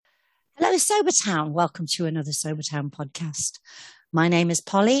Hello, Sobertown. Welcome to another Sobertown podcast. My name is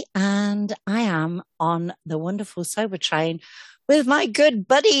Polly, and I am on the wonderful Sober Train with my good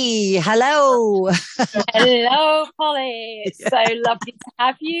buddy. Hello. Hello, Polly. It's so lovely to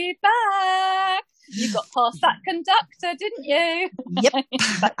have you back. You got past that conductor, didn't you? Yep,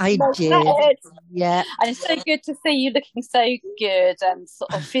 I did. Yeah. And it's so good to see you looking so good and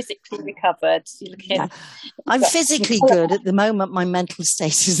sort of physically recovered. You're looking. Yeah. I'm physically good at the moment. My mental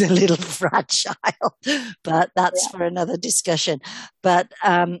state is a little fragile, but that's for another discussion. But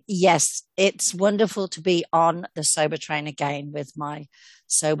yes, it's wonderful to be on the Sober Train again with my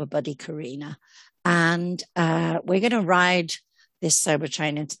sober buddy, Karina. And we're going to ride this Sober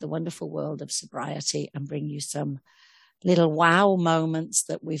Train into the wonderful world of sobriety and bring you some little wow moments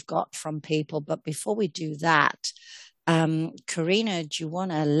that we've got from people. But before we do that, Karina, do you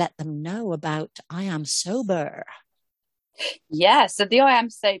want to let them know about I Am Sober? Yeah, so the I Am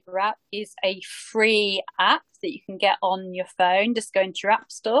Sober app is a free app that you can get on your phone. Just go into your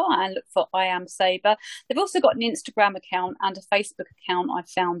app store and look for I Am Sober. They've also got an Instagram account and a Facebook account, I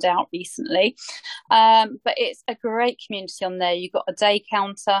found out recently. But it's a great community on there. You've got a day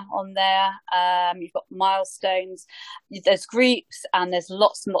counter on there. You've got milestones. There's groups and there's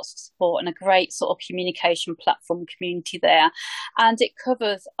lots and lots of support and a great sort of communication platform community there. And it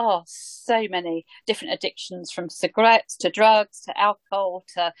covers, so many different addictions, from cigarettes to drugs to alcohol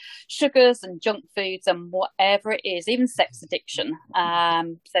to sugars and junk foods and whatever it is, even sex addiction.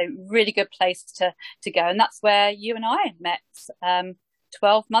 So really good place to go. And that's where you and I met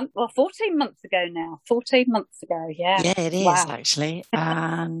 14 months ago now. 14 months ago, yeah. Yeah, it is actually.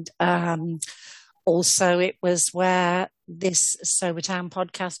 And also it was where this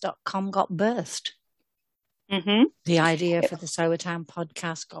sobertownpodcast.com got birthed. Mm-hmm. The idea for the Sobertown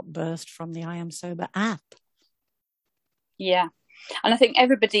podcast got birthed from the I Am Sober app. Yeah. And I think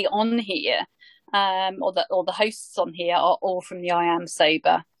everybody on here, or the hosts on here, are all from the I Am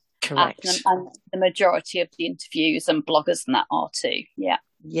Sober. Correct. And the majority of the interviews and bloggers and that are too. Yeah.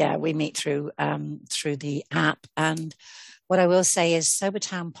 Yeah, we meet through the app. And what I will say is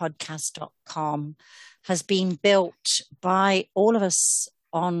sobertownpodcast.com has been built by all of us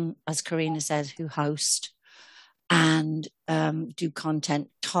on, as Karina says, who host and do content.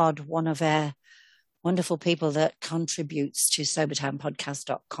 Todd, one of our wonderful people that contributes to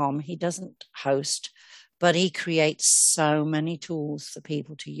sobertownpodcast.com, he doesn't host, but he creates so many tools for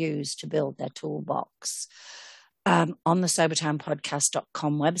people to use to build their toolbox. On the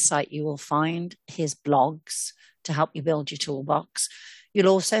sobertownpodcast.com website, you will find his blogs to help you build your toolbox. You'll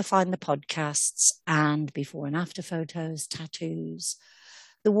also find the podcasts and before and after photos, tattoos,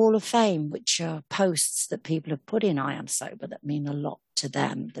 the Wall of Fame, which are posts that people have put in I Am Sober that mean a lot to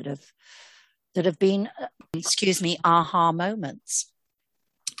them, that have been, aha moments,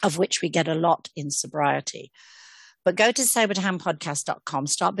 of which we get a lot in sobriety. But go to sobertownpodcast.com,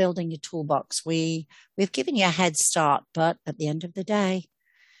 start building your toolbox. We've given you a head start, but at the end of the day,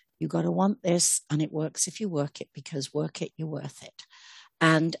 you got to want this, and it works if you work it, because work it, you're worth it.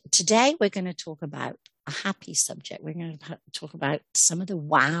 And today we're going to talk about a happy subject. We're going to talk about some of the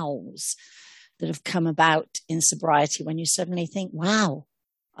wows that have come about in sobriety when you suddenly think, wow,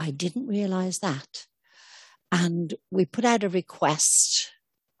 I didn't realize that. And we put out a request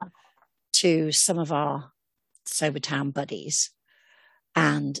to some of our Sobertown buddies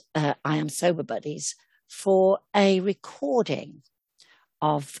and I Am Sober buddies for a recording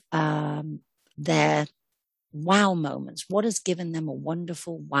of their wow moments. What has given them a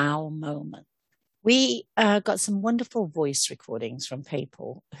wonderful wow moment? We got some wonderful voice recordings from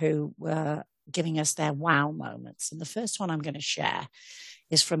people who were giving us their wow moments. And the first one I'm going to share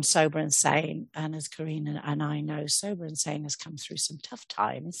is from Sober and Sane. And as Karina and I know, Sober and Sane has come through some tough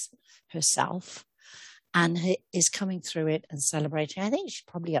times herself and is coming through it and celebrating. I think she's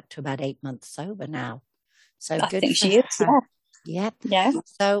probably up to about 8 months sober now. So I good think for she is. her. Yeah. Yep. Yeah.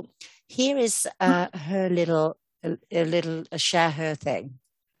 So here is her little share her thing.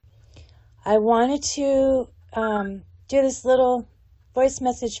 I wanted to do this little voice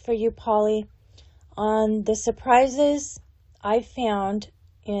message for you, Polly, on the surprises I found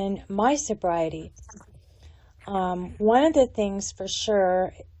in my sobriety. One of the things for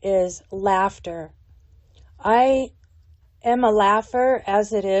sure is laughter. I am a laugher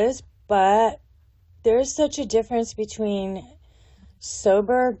as it is, but there's such a difference between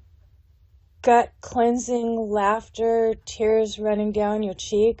sober, gut cleansing laughter, tears running down your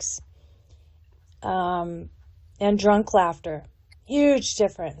cheeks, and drunk laughter. Huge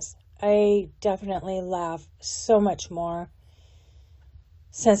difference. I definitely laugh so much more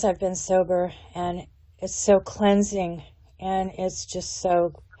since I've been sober, and it's so cleansing, and it's just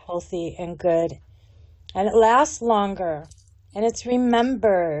so healthy and good. And it lasts longer. And it's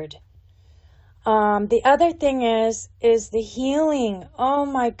remembered. The other thing is the healing. Oh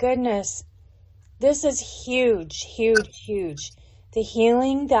my goodness. This is huge, huge, huge. The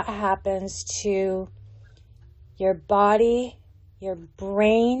healing that happens to your body, your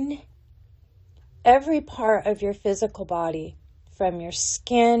brain, every part of your physical body, from your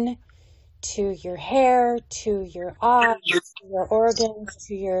skin to your hair, to your eyes, to your organs,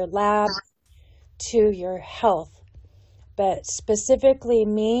 to your labs, to your health. But specifically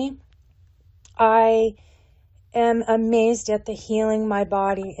me, I am amazed at the healing my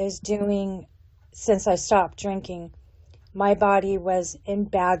body is doing since I stopped drinking. My body was in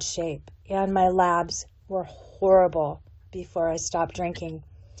bad shape and my labs were horrible before I stopped drinking.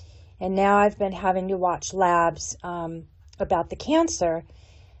 And now I've been having to watch labs about the cancer.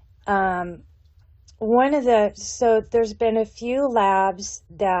 So there's been a few labs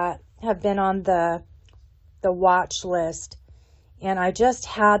that have been on the watch list. And I just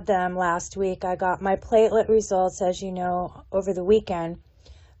had them last week. I got my platelet results, as you know, over the weekend.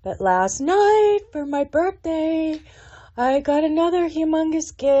 But last night, for my birthday, I got another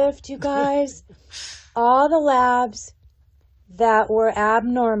humongous gift, you guys. All the labs that were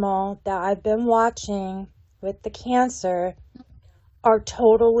abnormal that I've been watching with the cancer are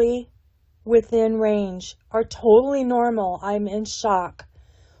totally within range, are totally normal. I'm in shock.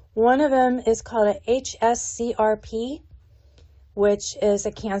 One of them is called a HSCRP, which is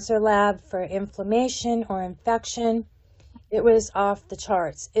a cancer lab for inflammation or infection. It was off the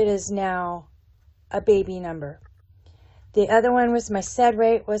charts. It is now a baby number. The other one was my SED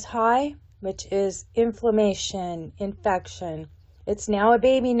rate was high, which is inflammation, infection. It's now a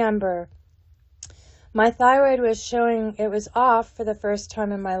baby number. My thyroid was showing it was off for the first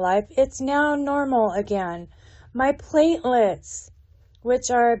time in my life. It's now normal again. My platelets,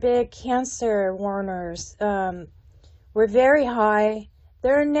 which are big cancer warners, were very high.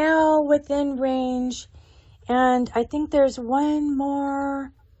 They're now within range. And I think there's one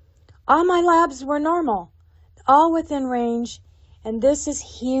more. All my labs were normal, all within range. And this is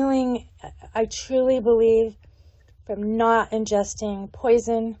healing, I truly believe, from not ingesting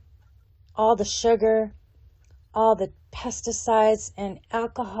poison, all the sugar, all the pesticides and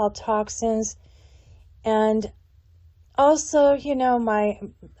alcohol toxins. And also, you know,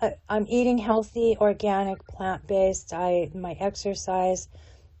 I'm eating healthy, organic, plant-based. My exercise,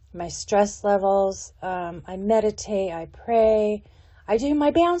 my stress levels. I meditate. I pray. I do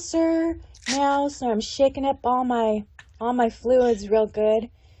my bouncer now, so I'm shaking up all my fluids real good.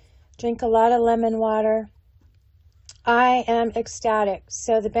 Drink a lot of lemon water. I am ecstatic.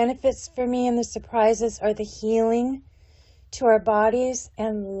 So the benefits for me and the surprises are the healing to our bodies,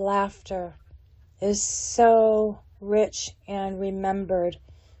 and laughter is so rich and remembered.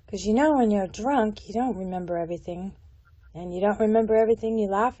 Because you know, when you're drunk, you don't remember everything. And you don't remember everything you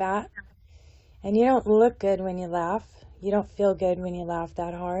laugh at. And you don't look good when you laugh. You don't feel good when you laugh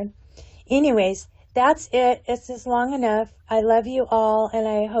that hard. Anyways, that's it. It's just long enough. I love you all, and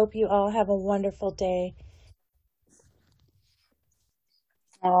I hope you all have a wonderful day.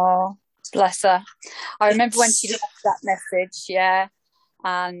 Oh, bless her. I remember when she left that message, yeah.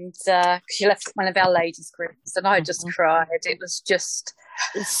 And she left one of our ladies' groups, and I just cried. It was just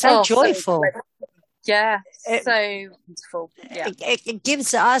so joyful. Yeah, so wonderful. Yeah. It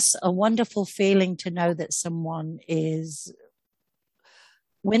gives us a wonderful feeling to know that someone is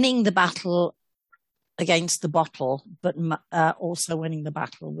winning the battle against the bottle, but also winning the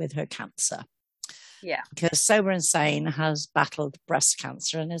battle with her cancer. Yeah. Because Sober and Sane has battled breast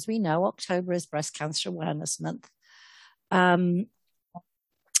cancer. And as we know, October is Breast Cancer Awareness Month.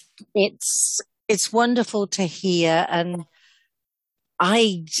 It's wonderful to hear. And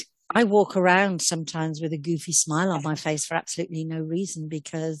I walk around sometimes with a goofy smile on my face for absolutely no reason,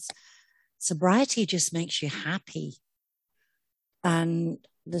 because sobriety just makes you happy. And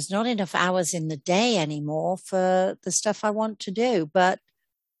there's not enough hours in the day anymore for the stuff I want to do. But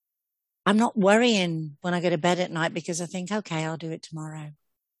I'm not worrying when I go to bed at night, because I think, okay, I'll do it tomorrow.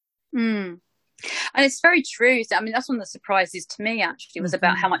 And it's very true. I mean, that's one of the surprises to me, actually, was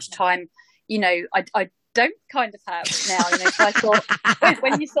about how much time, you know, I don't kind of have now. You know, so I thought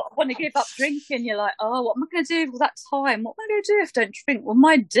when you sort of want to give up drinking, you're like, oh, what am I going to do with that time? What am I going to do if I don't drink? Well,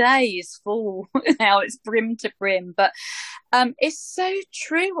 my day is full now. It's brim to brim. But it's so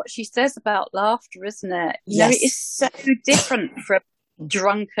true what she says about laughter, isn't it? You know, it's so different from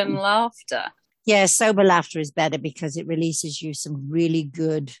drunken laughter. Yeah, sober laughter is better because it releases you some really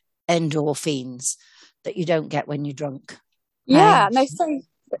good endorphins that you don't get when you're drunk. Yeah, and they say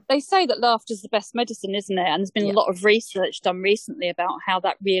they say that laughter is the best medicine, isn't it? And there's been a lot of research done recently about how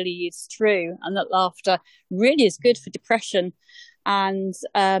that really is true, and that laughter really is good for depression and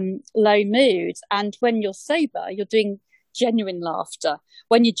low mood. And when you're sober, you're doing genuine laughter.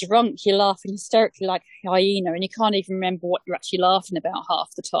 When you're drunk, you're laughing hysterically like a hyena, and you can't even remember what you're actually laughing about half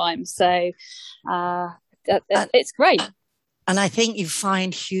the time. So it's great. And I think you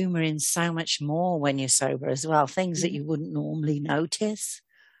find humor in so much more when you're sober as well, things that you wouldn't normally notice.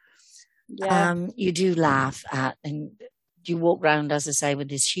 You do laugh at, and you walk around, as I say, with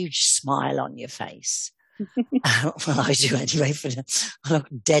this huge smile on your face. Well, I do anyway. I look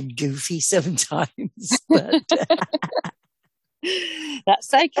dead goofy sometimes, but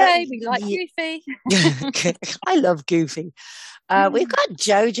that's okay. We like Goofy. I love Goofy. We've got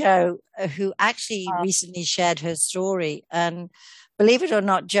Jojo, who actually recently shared her story, and believe it or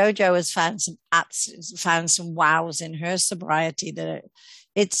not, Jojo has found some wows in her sobriety. That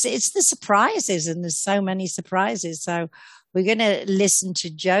it's the surprises, and there's so many surprises. So we're going to listen to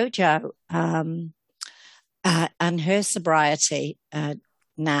Jojo and her sobriety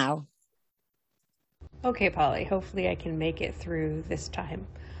now. Okay, Polly, hopefully I can make it through this time.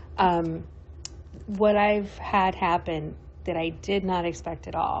 What I've had happen that I did not expect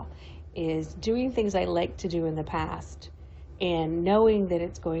at all is doing things I liked to do in the past and knowing that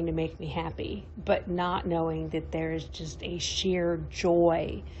it's going to make me happy, but not knowing that there's just a sheer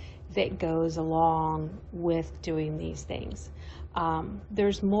joy that goes along with doing these things.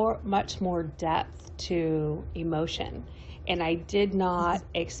 There's much more depth to emotion, and I did not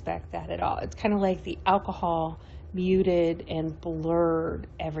expect that at all. It's kind of like the alcohol muted and blurred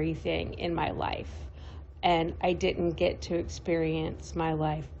everything in my life, and I didn't get to experience my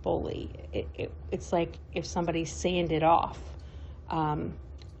life fully. It's like if somebody sanded off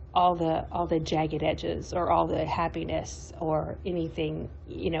all the jagged edges, or all the happiness, or anything,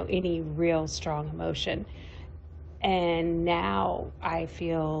 any real strong emotion. And now I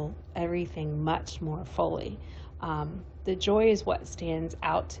feel everything much more fully. The joy is what stands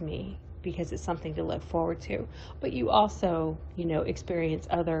out to me because it's something to look forward to. But you also, experience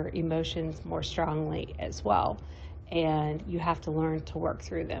other emotions more strongly as well. And you have to learn to work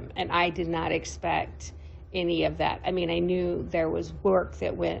through them. And I did not expect any of that. I mean, I knew there was work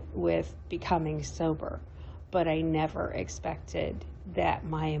that went with becoming sober, but I never expected that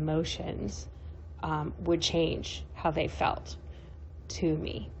my emotions would change how they felt to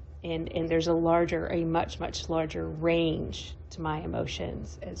me. And there's a much, much larger range to my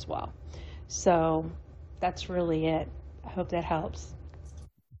emotions as well. So that's really it. I hope that helps.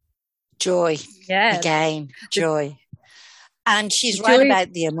 Joy. Yeah. Again, joy. And she's right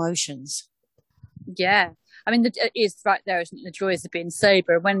about the emotions. Yeah. I mean, it is right there, isn't it? The joys of being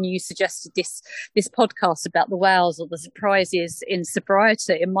sober. When you suggested this podcast about the wows or the surprises in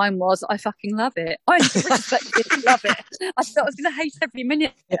sobriety, and mine was, I fucking love it. I respectfully love it. I thought I was going to hate every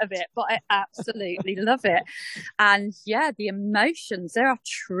minute of it, but I absolutely love it. And yeah, the emotions, there are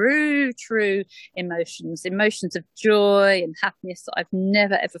true emotions of joy and happiness that I've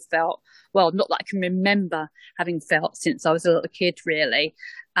never ever felt. Well, not that I can remember having felt since I was a little kid, really.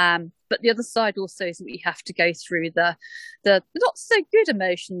 But the other side also is that you have to go through the not so good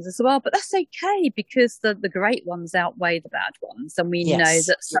emotions as well, but that's okay because the great ones outweigh the bad ones, and we know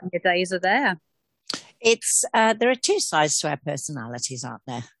that sunny days are there. It's there are two sides to our personalities, aren't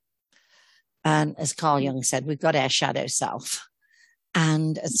there? And as Carl Jung said, we've got our shadow self,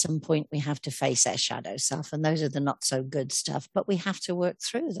 and at some point we have to face our shadow self, and those are the not so good stuff, but we have to work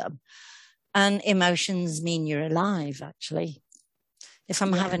through them. And emotions mean you're alive, actually. If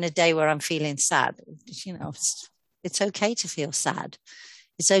I'm having a day where I'm feeling sad, it's okay to feel sad.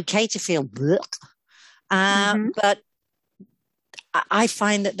 It's okay to feel blech. But I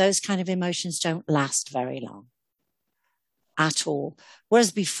find that those kind of emotions don't last very long at all.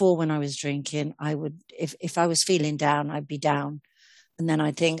 Whereas before, when I was drinking, I would, if I was feeling down, I'd be down. And then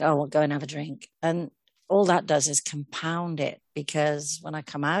I'd think, oh, I'll go and have a drink. And all that does is compound it, because when I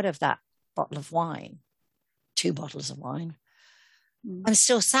come out of that bottle of wine, 2 bottles of wine, I'm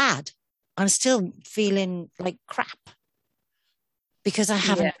still sad. I'm still feeling like crap because I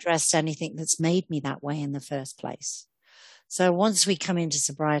haven't addressed anything that's made me that way in the first place. So once we come into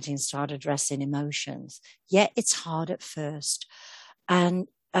sobriety and start addressing emotions, it's hard at first. And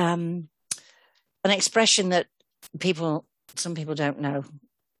an expression that some people don't know,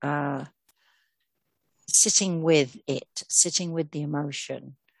 sitting with the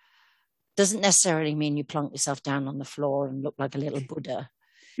emotion, doesn't necessarily mean you plonk yourself down on the floor and look like a little Buddha.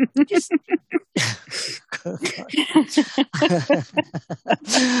 Just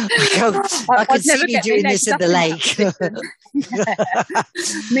I could see me doing this in the lake.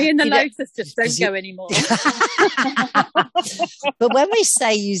 Me and the lotus just don't go anymore. But when we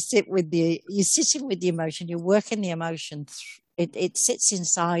say you're sitting with the emotion, you're working the emotion. It sits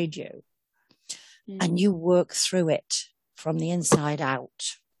inside you, and you work through it from the inside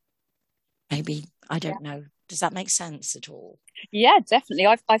out. Maybe, I don't know. Does that make sense at all? Yeah, definitely.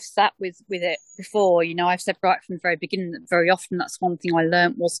 I've sat with it before. I've said right from the very beginning that very often that's one thing I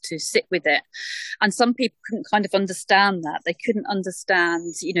learned was to sit with it. And some people couldn't kind of understand that. They couldn't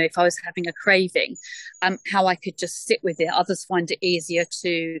understand, if I was having a craving, how I could just sit with it. Others find it easier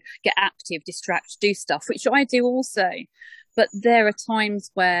to get active, distract, do stuff, which I do also. But there are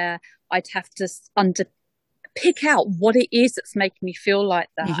times where I'd have to pick out what it is that's making me feel like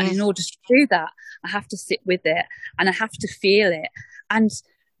that. Mm-hmm. And in order to do that, I have to sit with it and I have to feel it. And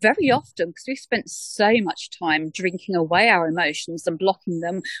very often, because we've spent so much time drinking away our emotions and blocking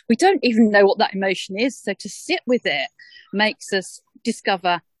them, we don't even know what that emotion is. So to sit with it makes us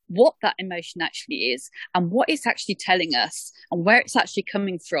discover what that emotion actually is and what it's actually telling us and where it's actually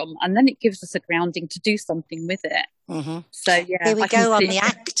coming from. And then it gives us a grounding to do something with it. Mm-hmm. So yeah, here we go on the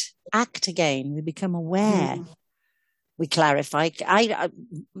act again. We become aware. We clarify.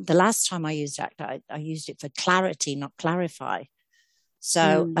 The last time I used act, I used it for clarity, not clarify.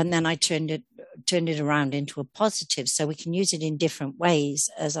 So and then I turned it around into a positive, so we can use it in different ways,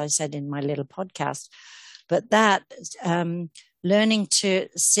 as I said in my little podcast. But that learning to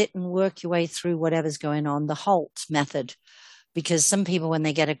sit and work your way through whatever's going on, the HALT method, because some people, when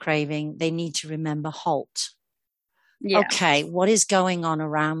they get a craving, they need to remember HALT. Yeah. Okay, what is going on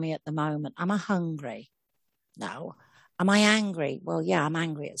around me at the moment? Am I hungry? No. Am I angry? Well, yeah, I'm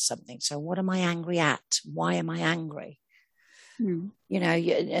angry at something. So what am I angry at? Why am I angry? And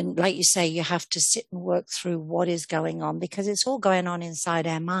like you say, you have to sit and work through what is going on, because it's all going on inside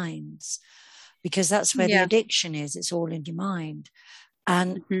our minds, because that's where the addiction is. It's all in your mind.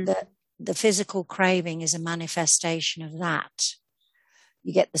 And the physical craving is a manifestation of that.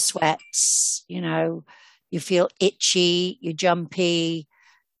 You get the sweats, you feel itchy, you're jumpy,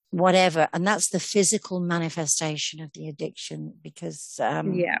 whatever. And that's the physical manifestation of the addiction, because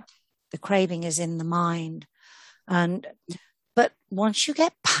the craving is in the mind. But once you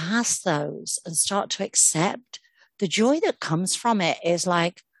get past those and start to accept, the joy that comes from it is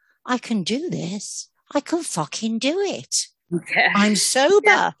like, I can do this. I can fucking do it. Okay. I'm sober.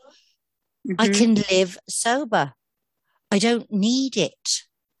 Yeah. I can live sober. I don't need it.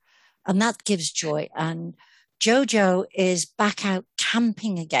 And that gives joy. And Jojo is back out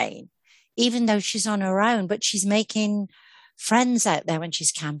camping again, even though she's on her own, but she's making friends out there when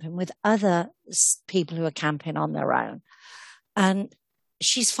she's camping with other people who are camping on their own. And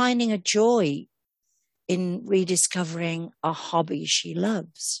she's finding a joy in rediscovering a hobby she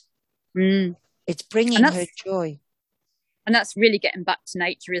loves. It's bringing her joy. And that's really getting back to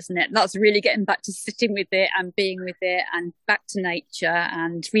nature, isn't it? That's really getting back to sitting with it and being with it and back to nature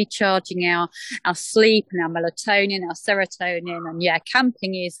and recharging our sleep and our melatonin, our serotonin. And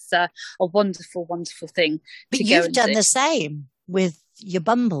camping is a wonderful, wonderful thing. But you've done the same with your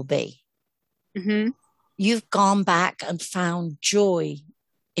bumblebee. Mm-hmm. You've gone back and found joy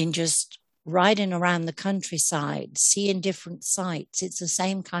in just riding around the countryside, seeing different sights. It's the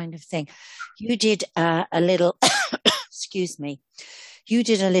same kind of thing. You did a little... Excuse me. You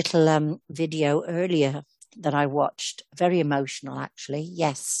did a little video earlier that I watched. Very emotional, actually.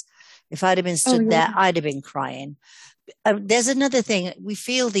 Yes. If I'd have been stood there, I'd have been crying. There's another thing. We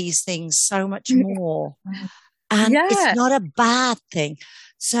feel these things so much more. And it's not a bad thing.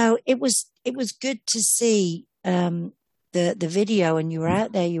 So it was good to see the video, and you were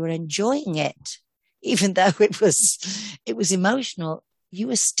out there, you were enjoying it. Even though it was emotional, you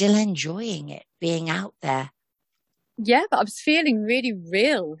were still enjoying it, being out there. Yeah, but I was feeling really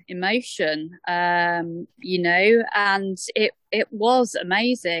real emotion, and it was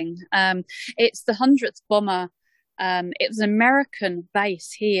amazing. It's the 100th bomber. It was an American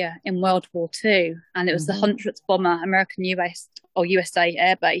base here in World War II, and it was the 100th bomber, American USA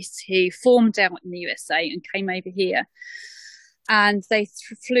Air Base, who formed out in the USA and came over here. And they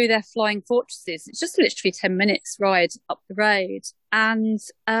flew their flying fortresses. It's just literally 10 minutes ride up the road. And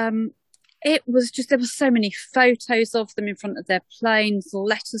it was just, there were so many photos of them in front of their planes,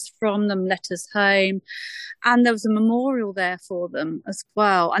 letters from them, letters home. And there was a memorial there for them as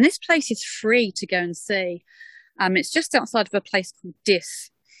well. And this place is free to go and see. It's just outside of a place called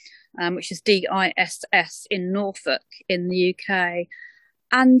Diss, which is DISS in Norfolk in the UK.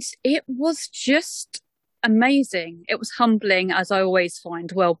 And it was just amazing. It was humbling, as I always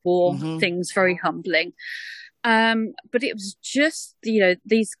find World War things very humbling. But it was just,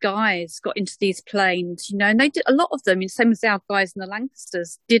 these guys got into these planes, and they did, a lot of them, same as our guys in the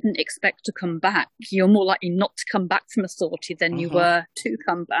Lancasters, didn't expect to come back. You're more likely not to come back from a sortie than you were to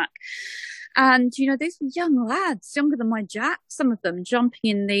come back. And, these were young lads, younger than my Jack, some of them jumping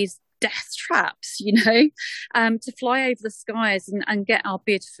in these death traps, to fly over the skies and get our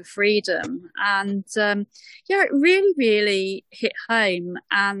bid for freedom. And it really, really hit home.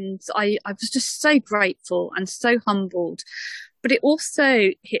 And I was just so grateful and so humbled. But it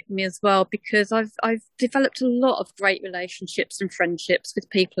also hit me as well because I've developed a lot of great relationships and friendships with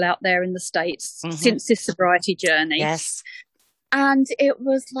people out there in the States since this sobriety journey. Yes. And it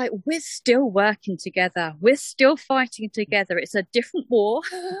was like, we're still working together. We're still fighting together. It's a different war,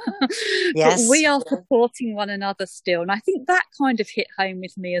 yes. But we are supporting one another still. And I think that kind of hit home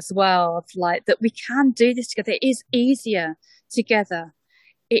with me as well, of like that we can do this together. It is easier together.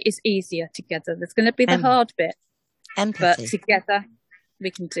 It is easier together. There's going to be the hard bit. Empathy. But together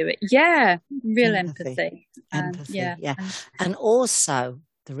we can do it. Yeah, real empathy. Yeah. And also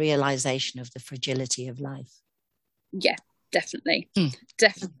the realization of the fragility of life. Yeah. Definitely. And,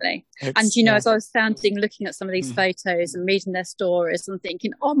 as I was looking at some of these photos and reading their stories and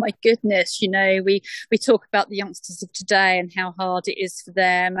thinking, oh my goodness, we talk about the youngsters of today and how hard it is for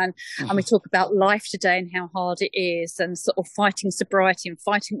them. And we talk about life today and how hard it is and sort of fighting sobriety and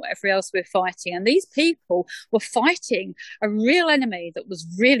fighting whatever else we're fighting. And these people were fighting a real enemy that was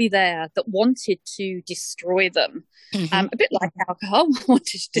really there, that wanted to destroy them. A bit like alcohol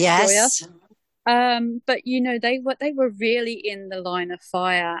wanted to destroy us. But they were really in the line of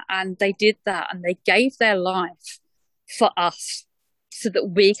fire, and they did that, and they gave their life for us so that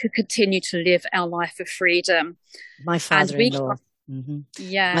we could continue to live our life of freedom. My father-in-law,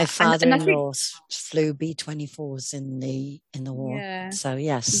 my father-in-law flew B-24s in the war. Yeah. So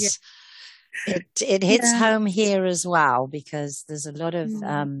yes, it hits home here as well because there's a lot of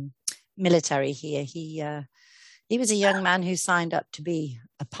military here. He was a young man who signed up to be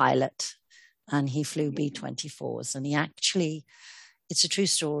a pilot. And he flew B-24s. And it's a true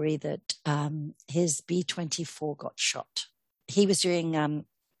story that his B-24 got shot. He was doing,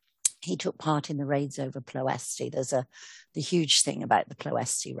 he took part in the raids over Ploesti. There's the huge thing about the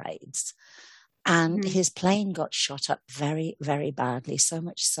Ploesti raids. And his plane got shot up very, very badly, so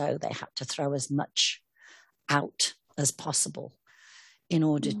much so they had to throw as much out as possible in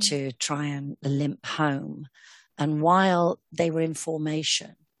order to try and limp home. And while they were in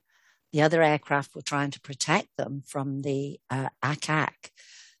formation, the other aircraft were trying to protect them from the Ack,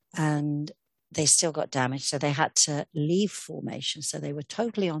 and they still got damaged. So they had to leave formation. So they were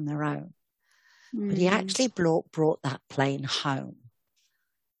totally on their own. But he actually brought that plane home.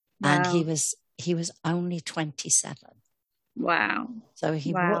 Wow. And he was only 27. Wow. So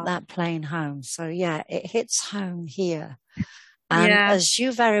he brought that plane home. So it hits home here. And as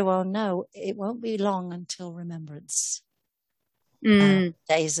you very well know, it won't be long until Remembrance.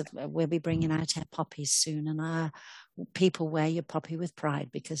 We'll be bringing out our poppies soon, and people wear your poppy with pride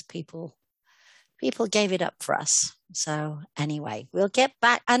because people gave it up for us. So anyway, we'll get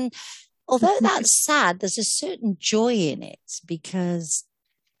back. And although that's sad, there's a certain joy in it because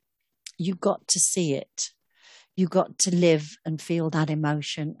you got to see it. You got to live and feel that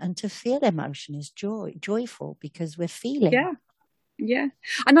emotion, and to feel emotion is joyful because we're feeling. Yeah.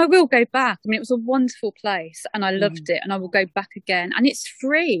 And I will go back. I mean, it was a wonderful place and I loved it, and I will go back again. And it's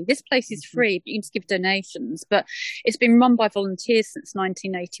free. This place is free, but you can just give donations. But it's been run by volunteers since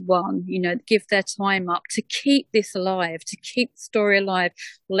 1981, give their time up to keep this alive, to keep the story alive,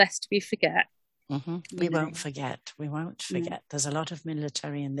 lest we forget. We won't forget. There's a lot of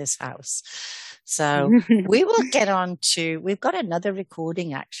military in this house. So we will get on to, we've got another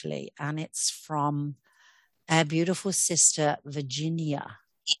recording actually, and it's from our beautiful sister, Virginia.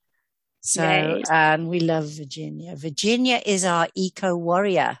 So, and we love Virginia. Virginia is our eco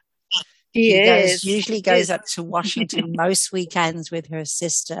warrior. She usually goes up to Washington most weekends with her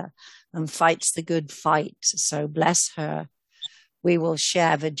sister and fights the good fight. So bless her. We will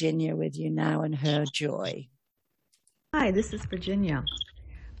share Virginia with you now and her joy. Hi, this is Virginia.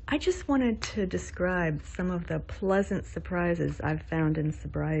 I just wanted to describe some of the pleasant surprises I've found in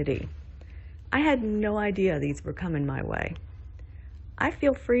sobriety. I had no idea these were coming my way. I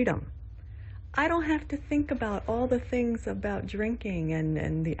feel freedom. I don't have to think about all the things about drinking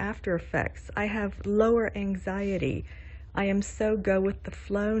and the after effects. I have lower anxiety. I am so go with the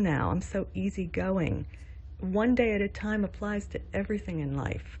flow now. I'm so easygoing. One day at a time applies to everything in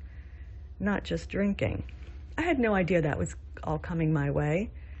life, not just drinking. I had no idea that was all coming my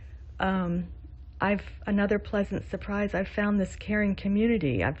way. Another pleasant surprise, I've found this caring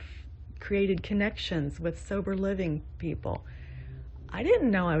community. I've created connections with sober living people. I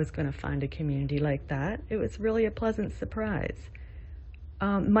didn't know I was going to find a community like that. It was really a pleasant surprise.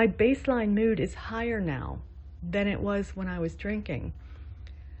 My baseline mood is higher now than it was when I was drinking.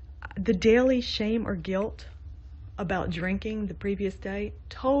 The daily shame or guilt about drinking the previous day,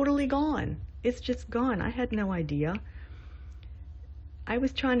 totally gone. It's just gone. I had no idea. I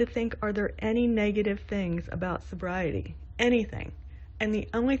was trying to think, are there any negative things about sobriety? Anything. And the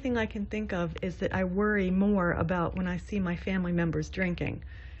only thing I can think of is that I worry more about when I see my family members drinking.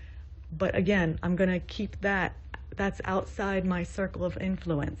 But again, I'm going to keep that. That's outside my circle of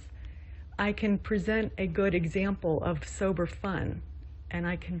influence. I can present a good example of sober fun, and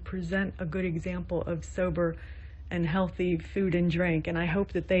I can present a good example of sober and healthy food and drink, and I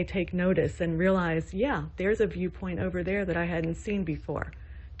hope that they take notice and realize, yeah, there's a viewpoint over there that I hadn't seen before,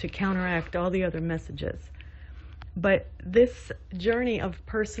 to counteract all the other messages. But this journey of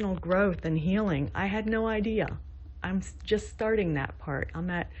personal growth and healing, I had no idea. I'm just starting that part. I'm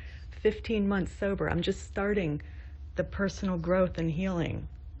at 15 months sober. I'm just starting the personal growth and healing.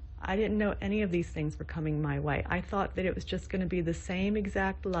 I didn't know any of these things were coming my way. I thought that it was just going to be the same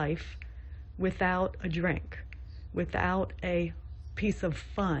exact life without a drink, without a piece of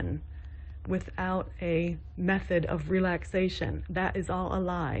fun, without a method of relaxation. That is all a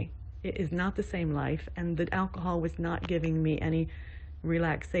lie. It is not the same life, and the alcohol was not giving me any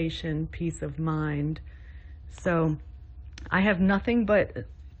relaxation, peace of mind. So I have nothing but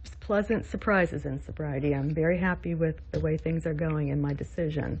pleasant surprises in sobriety. I'm very happy with the way things are going in my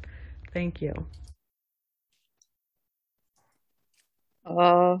decision. Thank you.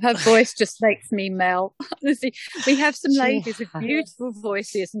 Oh, her voice just makes me melt. Honestly, we have some ladies with beautiful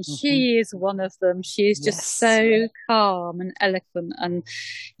voices, and she is one of them. She is just so calm and eloquent, and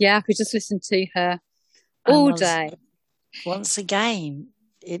yeah, I could just listen to her all day. Once again,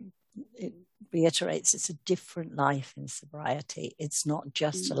 it reiterates it's a different life in sobriety. It's not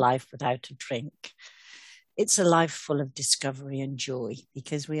just a life without a drink. It's a life full of discovery and joy,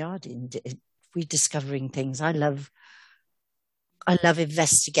 because we're discovering things. I love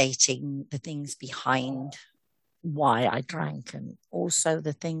investigating the things behind why I drank, and also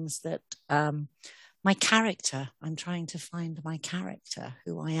the things that my character. I'm trying to find my character,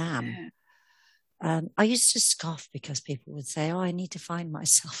 who I am. I used to scoff because people would say, "Oh, I need to find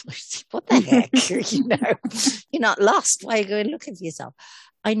myself." What the heck? You're not lost. Why are you going looking for yourself?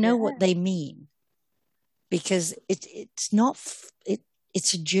 I know what they mean, because it's not.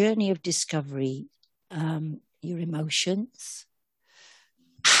 It's a journey of discovery. Your emotions,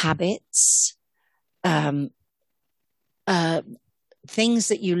 habits, things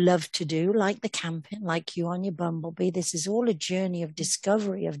that you love to do, like the camping, like you on your Bumblebee. This is all a journey of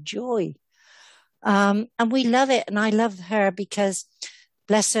discovery, of joy. And we love it. And I love her because,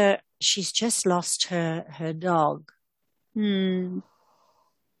 bless her, she's just lost her dog.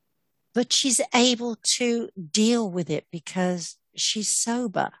 But she's able to deal with it because she's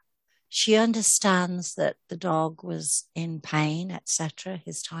sober. She understands that the dog was in pain, etc.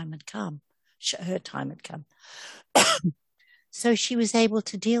 His time had come. Her time had come. So she was able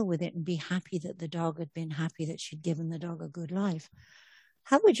to deal with it and be happy that the dog had been happy, that she'd given the dog a good life.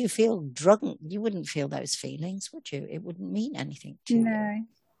 How would you feel drunk? You wouldn't feel those feelings, would you? It wouldn't mean anything to you.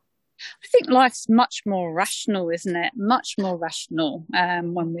 I think life's much more rational, isn't it? Much more rational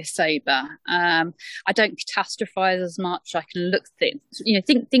when we're sober. I don't catastrophize as much. I can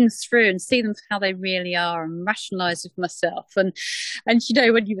think things through and see them for how they really are, and rationalize with myself. And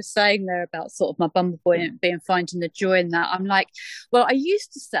when you were saying there about sort of my Bumblebee being finding the joy in that, I'm like, well, I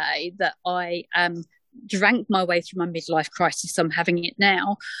used to say that I drank my way through my midlife crisis. I'm having it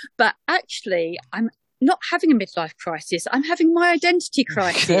now, but actually I'm not having a midlife crisis. I'm having my identity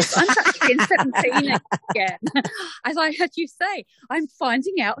crisis. I'm actually in 17 again. As I heard you say, I'm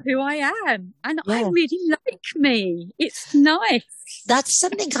finding out who I am, and I really like me. It's nice. That's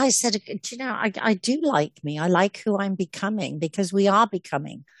something I said. I do like me. I like who I'm becoming, because we are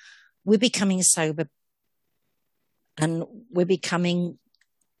becoming. We're becoming sober, and we're coming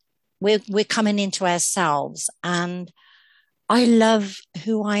into ourselves, and I love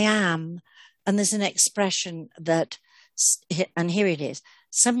who I am. And there's an expression that, and here it is,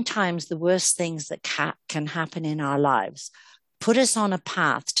 sometimes the worst things that can happen in our lives put us on a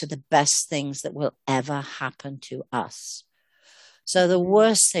path to the best things that will ever happen to us. So the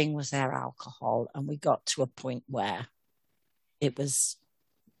worst thing was our alcohol, and we got to a point where it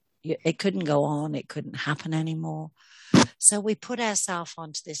couldn't go on, it couldn't happen anymore. So we put ourselves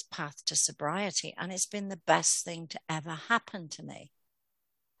onto this path to sobriety, and it's been the best thing to ever happen to me.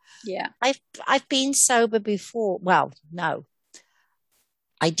 Yeah. I've been sober before. Well, no,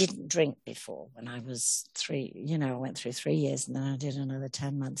 I didn't drink before when I was 3. I went through 3 years and then I did another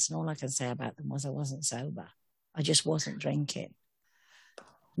 10 months. And all I can say about them was I wasn't sober. I just wasn't drinking.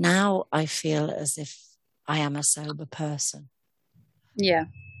 Now I feel as if I am a sober person. Yeah.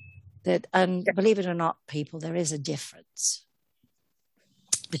 And believe it or not, people, there is a difference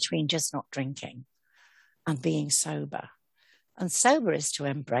between just not drinking and being sober. And sober is to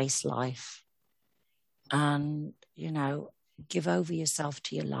embrace life and, give over yourself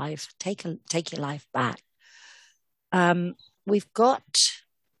to your life, take your life back. We've got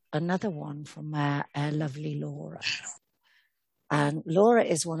another one from our lovely Laura. And Laura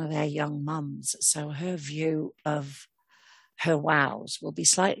is one of our young mums, so her view of her wows will be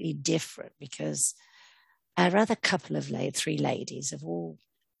slightly different because our other couple of 3 ladies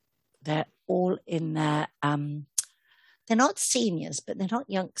they're all in their they're not seniors, but they're not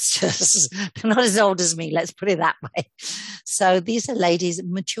youngsters. They're not as old as me, let's put it that way. So these are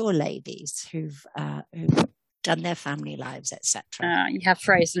mature ladies who've done their family lives, etc. You have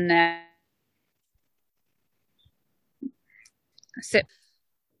Fraser now. That's it.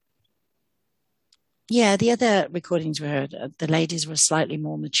 Yeah, the other recordings we heard, the ladies were slightly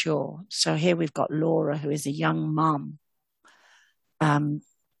more mature. So here we've got Laura, who is a young mum.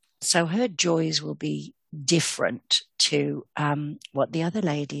 So her joys will be different to what the other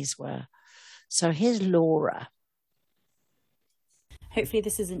ladies were. So here's Laura. Hopefully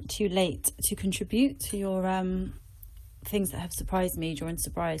this isn't too late to contribute to your things that have surprised me during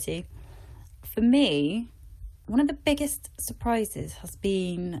sobriety. For me, one of the biggest surprises has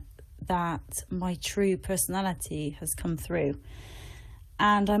been that my true personality has come through.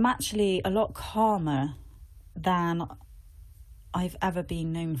 And I'm actually a lot calmer than I've ever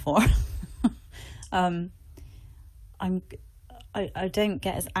been known for. I don't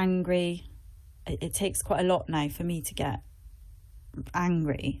get as angry. It takes quite a lot now for me to get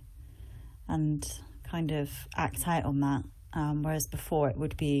angry and kind of act out on that, whereas before it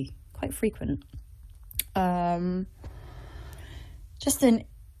would be quite frequent. Just in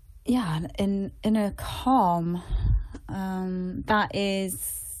a calm that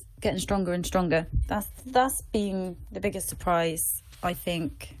is getting stronger and stronger. That's been the biggest surprise, I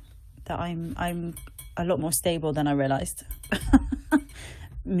think, that I'm a lot more stable than I realized.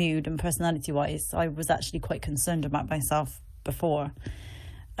 Mood and personality wise, I was actually quite concerned about myself before,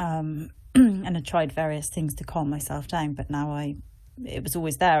 and I tried various things to calm myself down, but now it was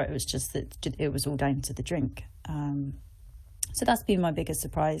always there. It was just that it was all down to the drink. So that's been my biggest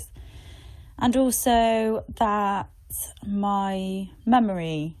surprise. And also that my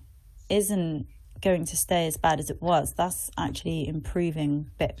memory isn't going to stay as bad as it was. That's actually improving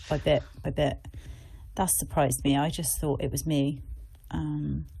bit by bit by bit. That surprised me. I just thought it was me.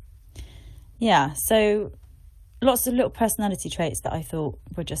 So lots of little personality traits that I thought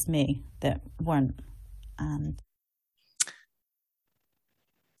were just me that weren't.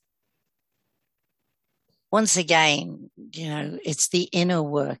 Once again, it's the inner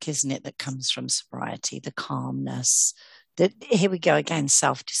work, isn't it, that comes from sobriety, the calmness. Here we go again,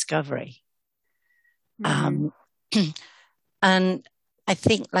 self-discovery. Mm-hmm. And I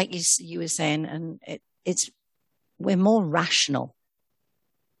think, like you were saying, and we're more rational.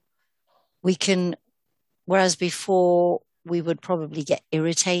 Whereas before we would probably get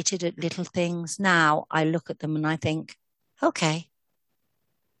irritated at little things. Now I look at them and I think, okay.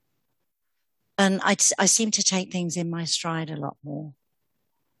 And I seem to take things in my stride a lot more.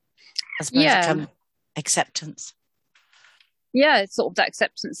 I suppose acceptance. Yeah, it's sort of that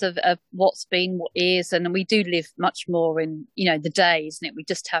acceptance of what's been, what is, and we do live much more in, the day, isn't it? We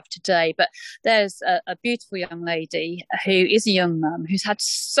just have today. But there's a beautiful young lady who is a young mum who's had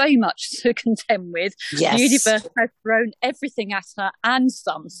so much to contend with. Yes. The universe has thrown everything at her and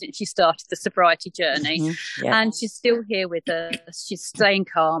some since she started the sobriety journey. Mm-hmm. Yeah. And she's still here with us. She's staying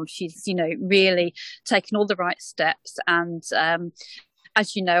calm. She's, really taking all the right steps. And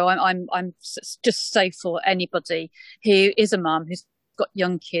as you know, I'm just so for anybody who is a mum who's got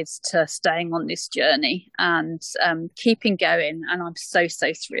young kids to staying on this journey and keeping going. And I'm so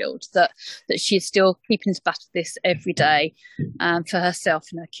thrilled that she's still keeping to battle this every day for herself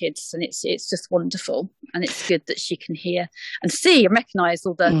and her kids. And it's just wonderful. And it's good that she can hear and see and recognise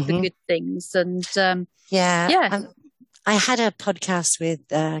all the good things. And I had a podcast with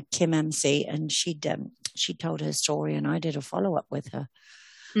Kim MC, and she told her story, and I did a follow-up with her.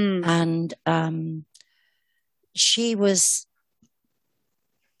 And she was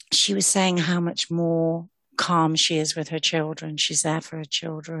saying how much more calm she is with her children. She's there for her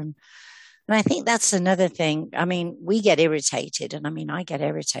children. And I think that's another thing. I mean, we get irritated, and I mean, I get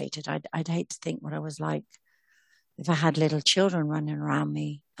irritated. I'd hate to think what I was like if I had little children running around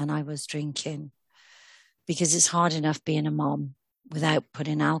me and I was drinking, because it's hard enough being a mom without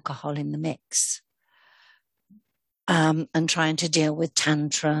putting alcohol in the mix, and trying to deal with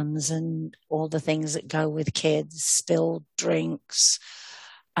tantrums and all the things that go with kids, spilled drinks,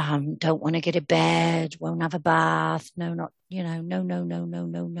 don't want to get to bed, won't have a bath, no, not, no, no, no, no,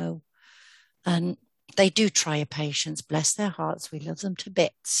 no, no. And they do try your patience, bless their hearts. We love them to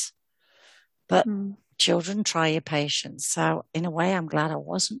bits. But children try your patience. So in a way, I'm glad I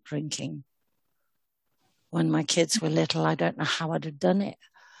wasn't drinking when my kids were little. I don't know how I'd have done it.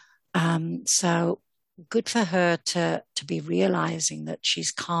 So good for her to be realizing that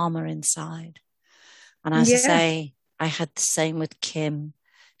she's calmer inside. And as I say, I had the same with Kim.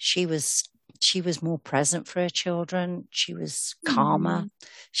 She was more present for her children. She was calmer.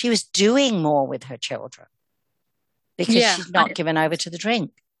 She was doing more with her children because she's not given over to the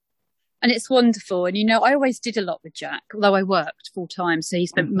drink. And it's wonderful. And, I always did a lot with Jack, although I worked full time. So he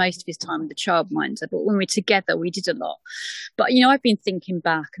spent most of his time with the childminder. But when we were together, we did a lot. But, I've been thinking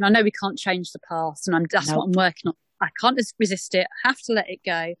back, and I know we can't change the past. And that's what I'm working on. I can't resist it. I have to let it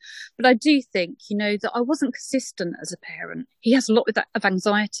go. But I do think, that I wasn't consistent as a parent. He has a lot of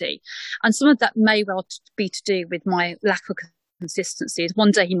anxiety. And some of that may well be to do with my lack of consistency. One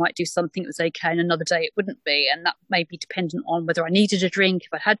day he might do something that was okay and another day it wouldn't be, and that may be dependent on whether I needed a drink,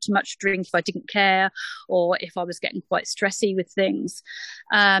 if I had too much drink, if I didn't care, or if I was getting quite stressy with things.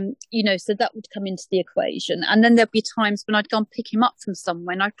 So that would come into the equation. And then there'd be times when I'd go and pick him up from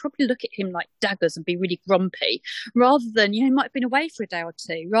somewhere and I'd probably look at him like daggers and be really grumpy, rather than, he might have been away for a day or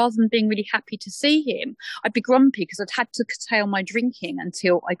two, rather than being really happy to see him, I'd be grumpy because I'd had to curtail my drinking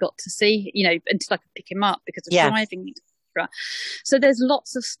until I got to see, until I could pick him up because of driving. So there's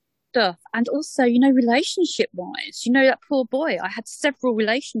lots of stuff. And also, relationship wise, that poor boy, I had several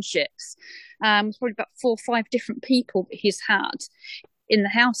relationships, probably about 4 or 5 different people that he's had in the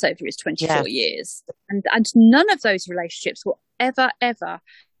house over his 24 years. And none of those relationships were ever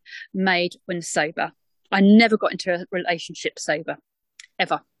made when sober. I never got into a relationship sober,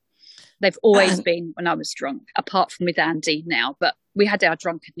 ever. They've always been when I was drunk, apart from with Andy now. But we had our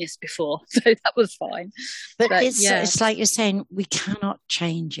drunkenness before, so that was fine. But it's like you're saying, we cannot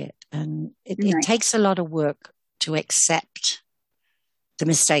change it. And it takes a lot of work to accept the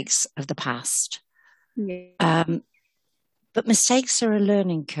mistakes of the past. Yeah. But mistakes are a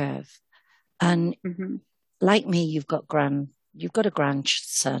learning curve. And like me, you've got a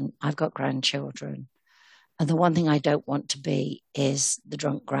grandson, I've got grandchildren. And the one thing I don't want to be is the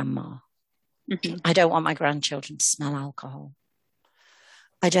drunk grandma. I don't want my grandchildren to smell alcohol.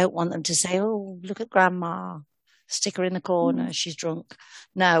 I don't want them to say, oh, look at grandma, stick her in the corner, she's drunk.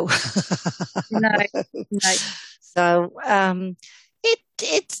 No. No. So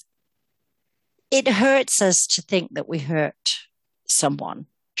it hurts us to think that we hurt someone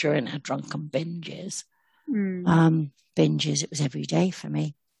during our drunken binges. Binges, it was every day for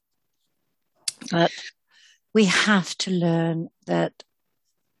me. But we have to learn that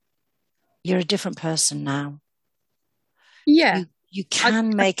you're a different person now. Yeah. You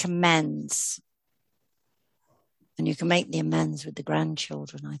can make amends. And you can make the amends with the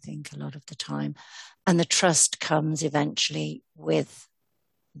grandchildren, I think, a lot of the time. And the trust comes eventually with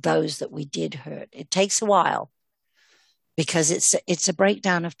those that we did hurt. It takes a while because it's a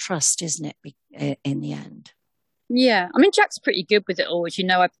breakdown of trust, isn't it, in the end? Yeah, I mean, Jack's pretty good with it all. As you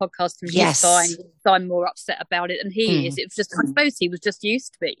know, I podcast him. He's fine. I'm more upset about it than he is. It was just, I suppose he was just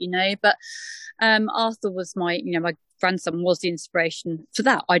used to it, But Arthur was my grandson was the inspiration for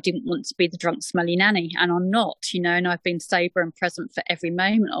that. I didn't want to be the drunk, smelly nanny, and I'm not, and I've been sober and present for every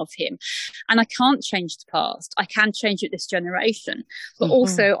moment of him. And I can't change the past. I can change it this generation. But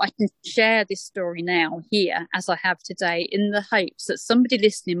also I can share this story now here, as I have today, in the hopes that somebody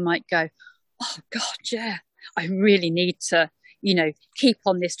listening might go, oh, God, yeah. I really need to, keep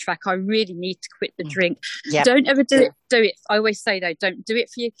on this track. I really need to quit the drink. Yep. Don't ever do it. I always say, though, don't do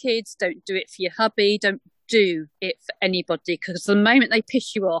it for your kids. Don't do it for your hubby. Don't do it for anybody, because the moment they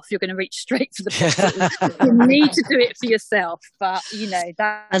piss you off, you're going to reach straight for the bottle. You need to do it for yourself. But,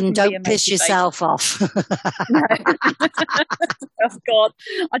 that. And don't piss yourself off. No. Oh, God.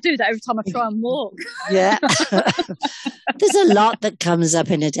 I do that every time I try and walk. Yeah. There's a lot that comes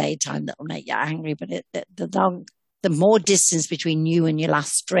up in a daytime that will make you angry, but the more distance between you and your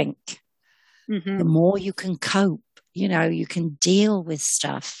last drink, the more you can cope. You can deal with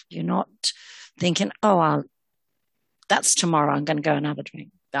stuff. You're not thinking, that's tomorrow. I'm going to go and have a drink.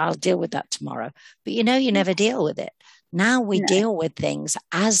 I'll deal with that tomorrow. But you never deal with it. Now we deal with things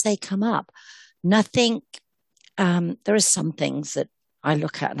as they come up. Nothing, there are some things that I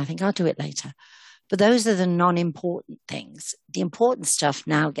look at and I think I'll do it later. But those are the non-important things. The important stuff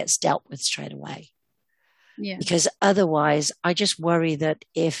now gets dealt with straight away. Yeah. Because otherwise, I just worry that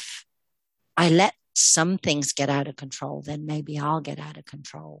if I let some things get out of control, then maybe I'll get out of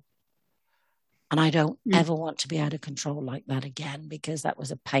control. And I don't ever want to be out of control like that again, because that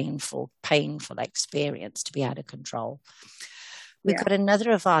was a painful, painful experience to be out of control. We've got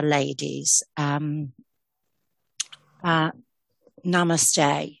another of our ladies, Namaste.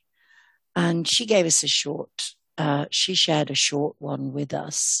 And she gave us she shared a short one with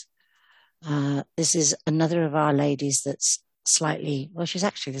us. This is another of our ladies that's she's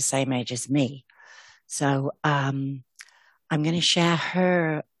actually the same age as me. So I'm going to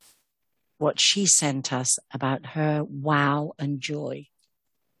share what she sent us about her wow and joy.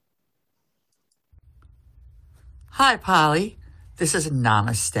 Hi, Polly. This is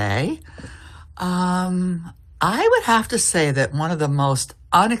Namaste. I would have to say that one of the most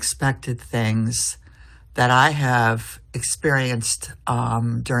unexpected things that I have experienced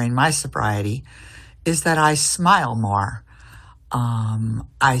during my sobriety is that I smile more.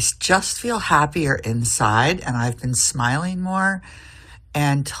 I just feel happier inside, and I've been smiling more.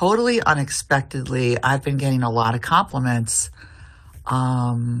 And totally unexpectedly, I've been getting a lot of compliments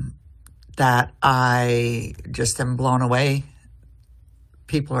that I just am blown away.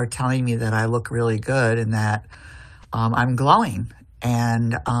 People are telling me that I look really good and that I'm glowing.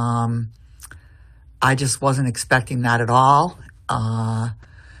 And I just wasn't expecting that at all.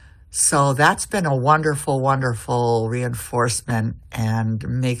 So that's been a wonderful, wonderful reinforcement and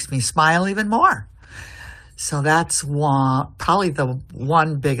makes me smile even more. So that's probably the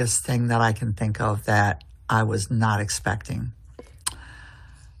one biggest thing that I can think of that I was not expecting.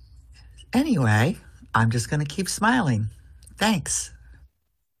 Anyway, I'm just going to keep smiling. Thanks.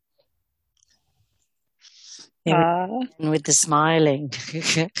 With the smiling.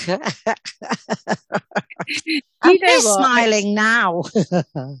 I'm smiling now.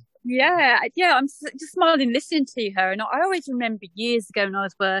 Yeah, I'm just smiling listening to her. And I always remember years ago when I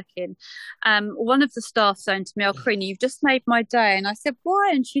was working, one of the staff saying to me, "Oh, Karina, you've just made my day." And I said, "Why?"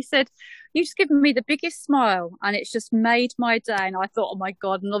 And she said, "You've just given me the biggest smile and it's just made my day." And I thought, oh my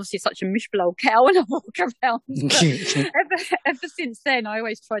God, and obviously such a miserable old cow when I walk around. ever since then, I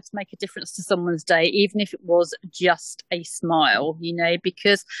always tried to make a difference to someone's day, even if it was just a smile,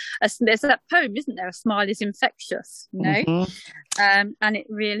 because there's that poem, isn't there? A smile is infectious, and it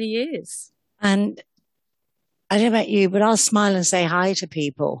really is. And I don't know about you, but I'll smile and say hi to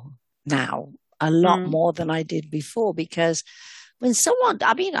people now a lot more than I did before, because when someone,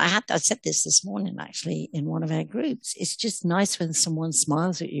 I said this morning actually in one of our groups, it's just nice when someone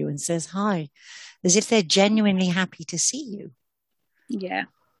smiles at you and says hi, as if they're genuinely happy to see you. Yeah.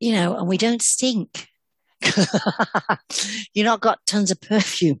 And we don't stink. You've not got tons of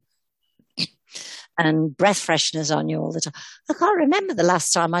perfume and breath fresheners on you all the time. I can't remember the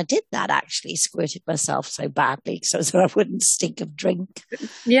last time I did that, actually, squirted myself so badly so I wouldn't stink of drink.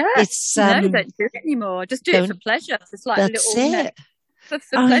 Yeah. No, don't do it anymore. Just do it for pleasure. It's like that's a little for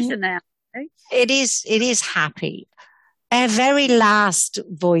pleasure now. Okay? It is happy. Our very last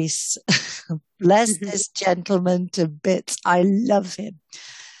voice, bless this gentleman to bits. I love him.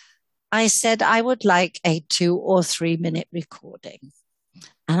 I said I would like a 2 or 3 minute recording.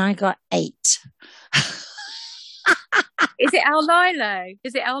 And I got 8. Is it our Lilo?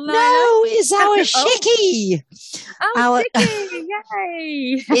 No, it's our Shiki. Shiki,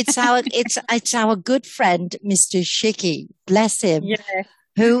 yay! It's our good friend, Mr. Shiki. Bless him. Yeah.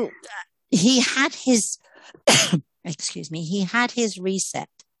 Who he had his he had his reset.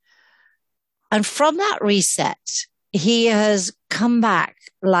 And from that reset, he has come back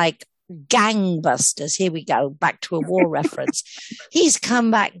like gangbusters. Here we go, back to a war reference. He's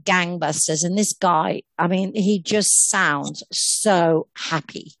come back gangbusters, and this guy, he just sounds so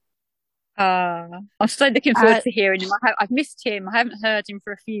happy. I'm so looking forward to hearing him. I've missed him. I haven't heard him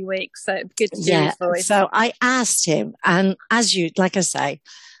for a few weeks, so it's good to hear his voice. So I asked him, and as usual,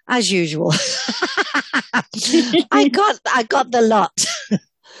 I got the lot.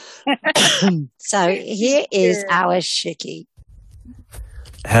 So here is our Shiki.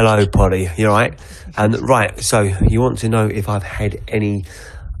 Hello, Polly. You all right? Right, so you want to know if I've had any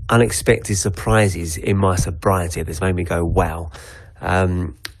unexpected surprises in my sobriety that's made me go, wow.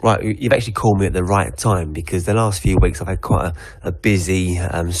 Right, you've actually called me at the right time, because the last few weeks I've had quite a busy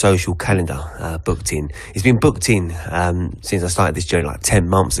social calendar booked in. It's been booked in since I started this journey like 10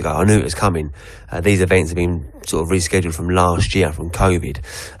 months ago. I knew it was coming. These events have been sort of rescheduled from last year, from COVID.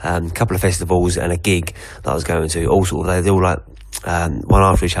 A couple of festivals and a gig that I was going to, all sort of, they're all like one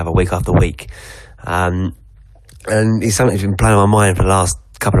after each other, week after week. And it's something that's been playing on my mind for the last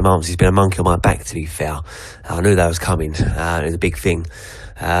couple of months. It's been a monkey on my back, to be fair. I knew that was coming. It was a big thing.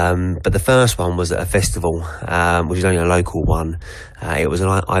 But the first one was at a festival, which is only a local one. It was an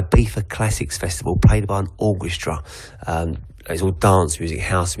Ibiza Classics Festival, played by an orchestra. It's all dance music,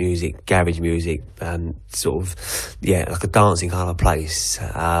 house music, garage music, sort of, yeah, like a dancing kind of place.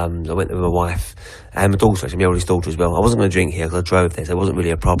 I went there with my wife and my daughter, actually, my oldest daughter as well. I wasn't going to drink here because I drove there, so it wasn't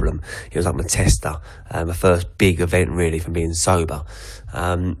really a problem. It was like my tester, my first big event really from being sober.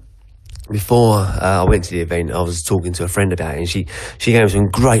 Before I went to the event, I was talking to a friend about it, and she gave me some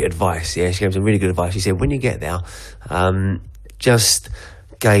great advice. Yeah, she gave me some really good advice. She said, when you get there, just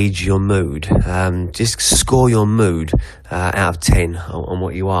gauge your mood. Just score your mood out of 10 on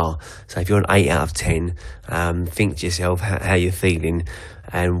what you are. So if you're an 8 out of 10, think to yourself how you're feeling.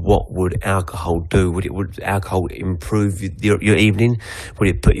 And what would alcohol do? Would alcohol improve your evening? Would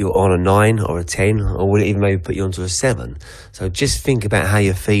it put you on a 9 or a 10? Or would it even maybe put you onto a 7? So just think about how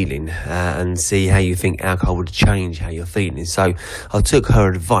you're feeling and see how you think alcohol would change how you're feeling. So I took her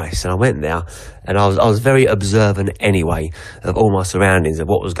advice and I went there, and I was very observant anyway of all my surroundings, of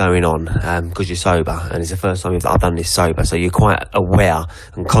what was going on, because you're sober, and it's the first time I've done this sober, so you're quite aware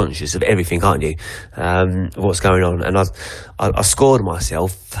and conscious of everything, aren't you, of what's going on. And I scored myself.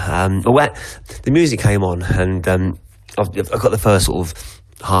 The music came on, and I've got the first sort of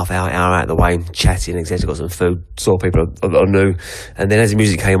half hour out of the way, chatting, etc. Got some food, saw people I knew, and then as the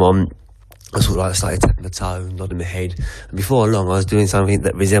music came on, I sort of like started tapping my toe, nodding my head, and before long I was doing something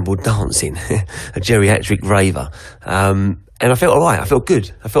that resembled dancing, a geriatric raver. And I felt alright, I felt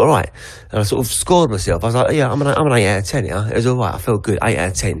good, I felt alright. And I sort of scored myself. I was like, yeah, I'm an 8 out of 10, yeah? It was alright, I felt good, 8 out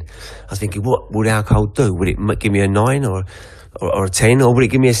of 10. I was thinking, what would alcohol do? Would it give me a 9 or a 10, or would it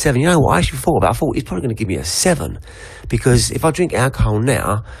give me a 7? You know what I actually thought about? I thought it's probably going to give me a 7, because if I drink alcohol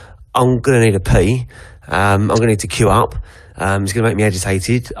now, I'm going to need a pee, I'm going to need to queue up, it's going to make me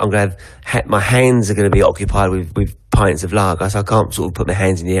agitated, I'm going to have, my hands are going to be occupied with pints of lager, so I can't sort of put my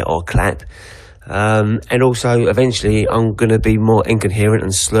hands in the air or clap. And also, eventually, I'm going to be more incoherent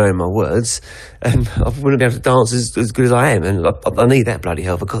and slurring my words, and I wouldn't be able to dance as good as I am, and I need that bloody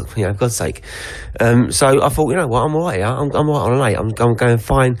hell, for God's sake. So I thought, you know what, I'm alright, I'm alright on an 8, I'm going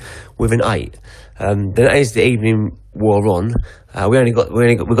fine with an 8. Then as the evening wore on, we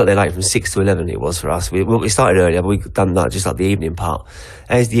got there late from 6 to 11. It was for us. We started earlier, but we done that just like the evening part.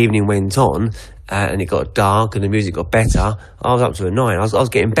 As the evening went on, and it got dark and the music got better, I was up to a 9. I was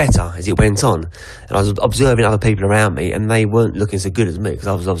getting better as it went on, and I was observing other people around me, and they weren't looking so good as me because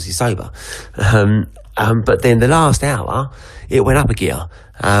I was obviously sober. But then the last hour, it went up a gear.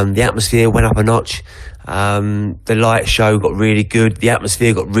 The atmosphere went up a notch. The light show got really good. The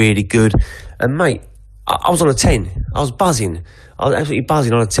atmosphere got really good. And mate, I was on a 10. I was buzzing. I was absolutely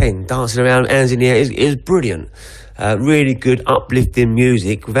buzzing on a 10, dancing around, hands in the air. It was brilliant. Really good, uplifting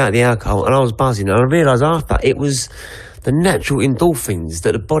music without the alcohol, and I was buzzing. And I realised after, it was the natural endorphins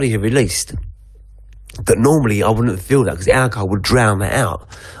that the body had released, that normally I wouldn't feel that because the alcohol would drown that out.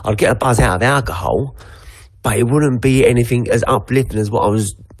 I'd get a buzz out of alcohol, but it wouldn't be anything as uplifting as what I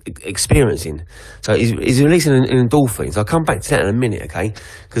was experiencing. So he's releasing an endorphin. So I'll come back to that in a minute, okay?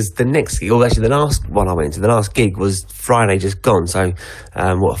 Because the next gig, or actually the last one I went to, the last gig was Friday just gone. So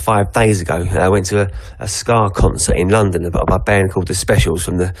 5 days ago, I went to a ska concert in London by a band called The Specials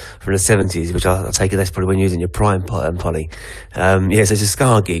from the 70s, which I take it that's probably when you're using your prime, Polly. So it's a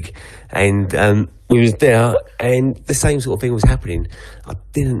ska gig, and we was there, and the same sort of thing was happening. I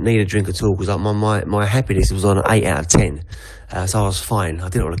didn't need a drink at all because my happiness was on an 8 out of 10. So I was fine. I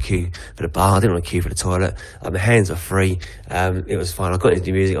didn't want to queue for the bar. I didn't want to queue for the toilet. My hands were free. It was fine. I got into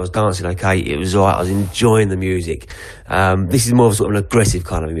the music. I was dancing okay. It was all right. I was enjoying the music. This is more of sort of an aggressive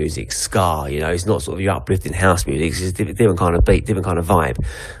kind of music, ska, you know. It's not sort of your uplifting house music. It's just a different kind of beat, different kind of vibe.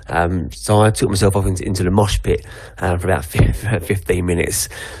 So I took myself off into the mosh pit for about 15 minutes.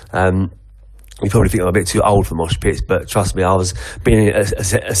 You probably think I'm a bit too old for mosh pits, but trust me, I was being in a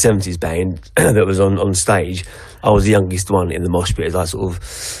 70s band that was on stage. I was the youngest one in the mosh pit, like sort of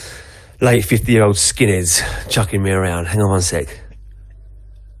late 50-year-old skinheads chucking me around. Hang on one sec.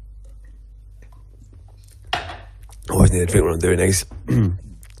 I always need a drink when I'm doing these.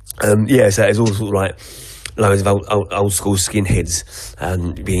 So it's all sort of like loads of old school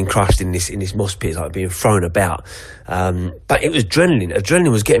skinheads being crushed in this mosh pit, like being thrown about. But it was adrenaline.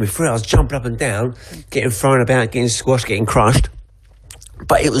 Adrenaline was getting me through. I was jumping up and down, getting thrown about, getting squashed, getting crushed.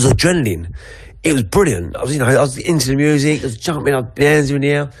 But it was adrenaline. It was brilliant. I was into the music. I was jumping up, hands in the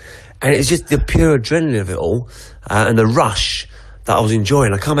air, and it was just the pure adrenaline of it all, and the rush that I was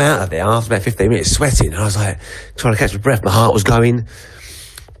enjoying. I come out of there after about 15 minutes sweating, and I was like trying to catch my breath. My heart was going.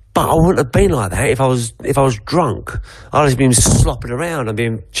 But I wouldn't have been like that if I was drunk. I'd have been slopping around and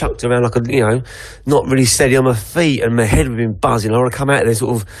being chucked around like not really steady on my feet, and my head would have been buzzing. I would have come out of there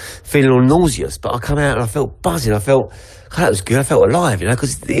sort of feeling all nauseous, but I come out and I felt buzzing. I felt, that was good. I felt alive,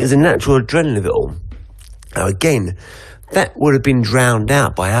 because it was a natural adrenaline of it all. Now again, that would have been drowned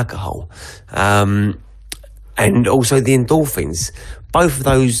out by alcohol. And also the endorphins. Both of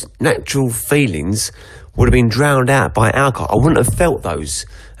those natural feelings would have been drowned out by alcohol. I wouldn't have felt those.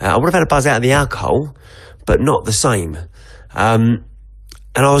 I would have had a buzz out of the alcohol, but not the same. And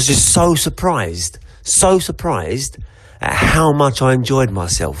I was just so surprised at how much I enjoyed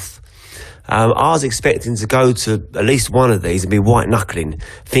myself. I was expecting to go to at least one of these and be white knuckling,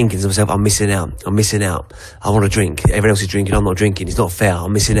 thinking to myself, I'm missing out. I want to drink. Everyone else is drinking, I'm not drinking. It's not fair.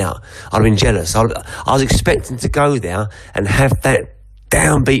 I'm missing out. I'd have been jealous. I was expecting to go there and have that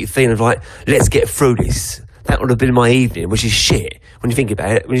downbeat feeling of like, let's get through this. That would have been my evening, which is shit when you think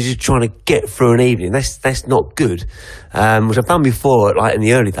about it. When you're just trying to get through an evening, that's not good. Which I've done before, like in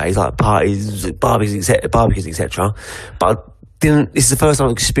the early days, like parties, barbecues, etc. But this is the first time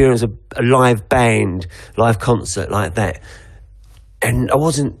I've experienced a live band, live concert like that, and I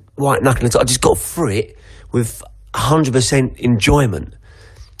wasn't white knuckling at all. I just got through it with 100% enjoyment.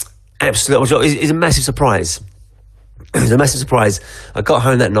 Absolutely, it's a massive surprise. It was a massive surprise. I got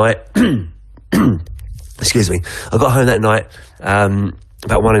home that night. Excuse me. I got home that night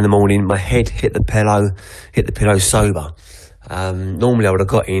about 1 a.m. My head hit the pillow sober. Normally I would have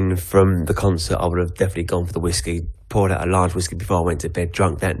got in from the concert. I would have definitely gone for the whiskey, poured out a large whiskey before I went to bed,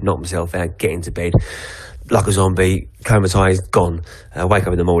 drunk that, knocked myself out, get into bed like a zombie, comatised, gone. Wake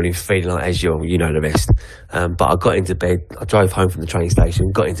up in the morning feeling like as you know the rest. But I got into bed. I drove home from the train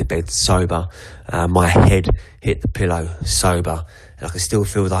station, got into bed sober. My head hit the pillow sober. And I could still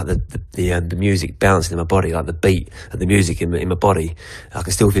feel like the music bouncing in my body, like the beat of the music in my body. I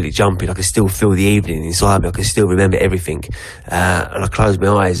could still feel it jumping. I could still feel the evening inside me. I could still remember everything. And I closed my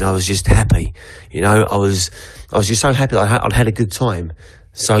eyes and I was just happy. I was just so happy that I'd had a good time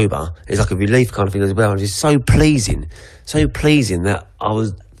sober. It's like a relief kind of thing as well. And just so pleasing that I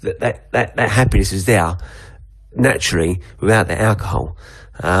was that happiness was there naturally without the alcohol.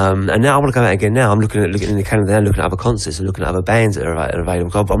 And now I want to go out again. Now I'm looking in the calendar, looking at other concerts and looking at other bands that are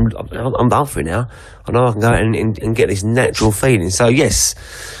available. I'm up for it now. I know I can go out and get this natural feeling. So yes,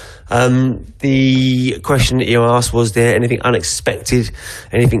 the question that you asked, was there anything unexpected,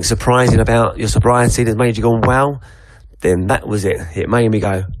 anything surprising about your sobriety that made you go wow? Then that was it. It made me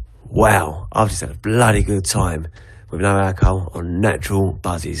go, wow, I've just had a bloody good time with no alcohol on natural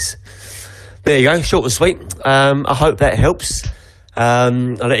buzzes. There you go, short and sweet. I hope that helps. I'll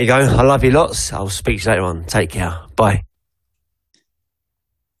let you go. I love you lots. I'll speak to you later on. Take care. Bye.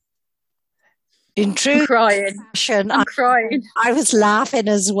 In true I'm crying. I was laughing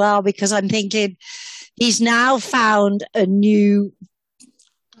as well because I'm thinking he's now found a new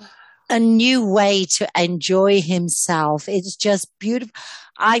way to enjoy himself. It's just beautiful.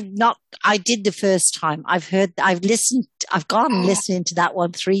 I did the first time. I've gone listening to that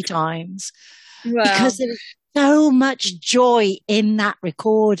one 3 times. Wow. Because there's so much joy in that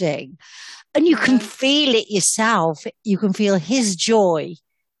recording. And you can feel it yourself. You can feel his joy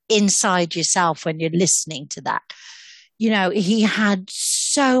inside yourself when you're listening to that. He had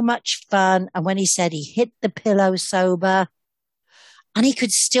so much fun. And when he said he hit the pillow sober, and he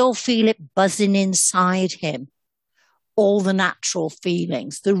could still feel it buzzing inside him. All the natural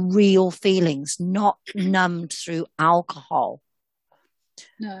feelings, the real feelings, not numbed through alcohol.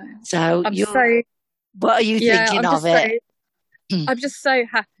 No. So what are you thinking of it? I'm just so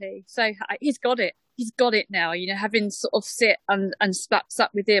happy. He's got it. He's got it now, having sort of sit and sat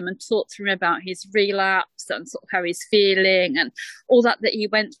with him and talked to him about his relapse and sort of how he's feeling and all that he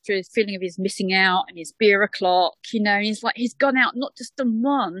went through, his feeling of his missing out and his beer o'clock, he's gone out, not just done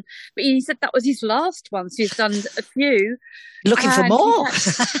one, but he said that was his last one. So he's done a few. Looking for more.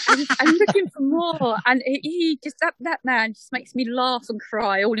 I'm looking for more. And he just, that man just makes me laugh and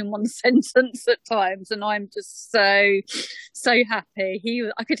cry all in one sentence at times. And I'm just so happy.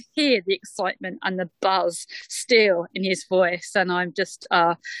 I could hear the excitement and the buzz still in his voice. And I'm just,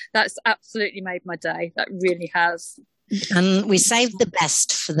 that's absolutely made my day. That really has. And we saved the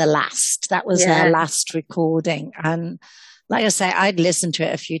best for the last. That was our last recording. And like I say, I'd listened to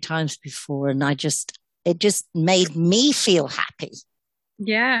it a few times before, and it just made me feel happy.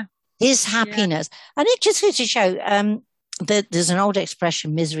 Yeah. His happiness. And it just goes to show that there's an old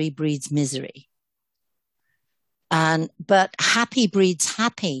expression, misery breeds misery. But happy breeds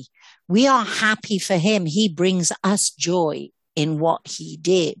happy. We are happy for him. He brings us joy in what he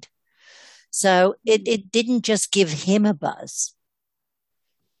did. So it didn't just give him a buzz.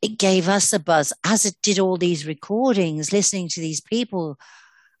 It gave us a buzz, as it did all these recordings, listening to these people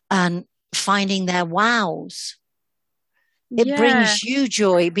and finding their wows. It brings you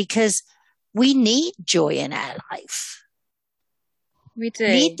joy, because we need joy in our life. We do.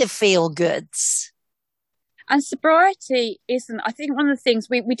 We need the feel goods. And sobriety isn't, I think one of the things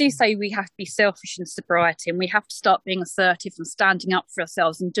we do say, we have to be selfish in sobriety, and we have to start being assertive and standing up for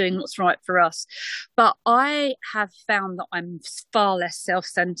ourselves and doing what's right for us. But I have found that I'm far less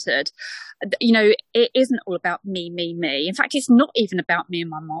self-centered. You know, it isn't all about me. In fact, it's not even about me and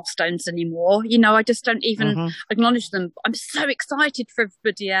my milestones anymore. You know, I just don't even acknowledge them. I'm so excited for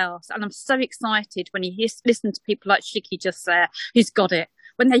everybody else. And I'm so excited when you listen to people like Shiki just there, who's got it,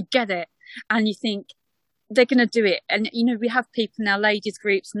 when they get it. And you think, they're going to do it. And, you know, we have people in our ladies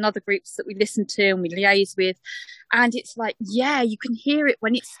groups and other groups that we listen to and we liaise with. And it's like, yeah, you can hear it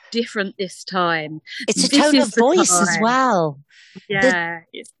when it's different this time. It's a tone of voice as well. Yeah.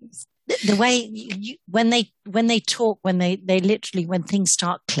 The way when they talk, when they literally, when things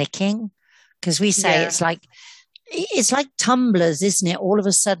start clicking, because we say it's like tumblers, isn't it? All of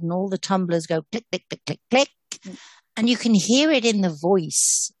a sudden, all the tumblers go click, click, click, click, click. And you can hear it in the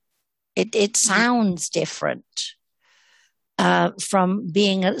voice. It sounds different from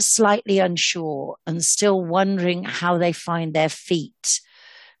being slightly unsure and still wondering how they find their feet,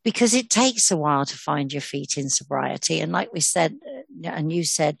 because it takes a while to find your feet in sobriety. And like we said, and you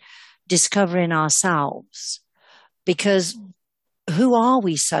said, discovering ourselves, because who are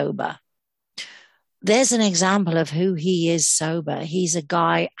we sober? There's an example of who he is sober. He's a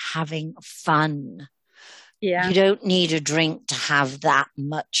guy having fun. Yeah. You don't need a drink to have that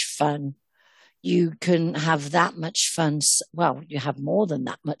much fun. You can have that much fun. Well, you have more than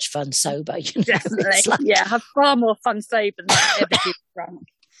that much fun sober. You know? Definitely. Have far more fun sober than I ever did drunk.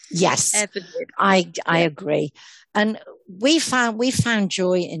 Yes, ever did. I agree. And we found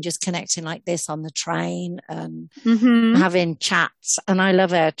joy in just connecting like this on the train and having chats. And I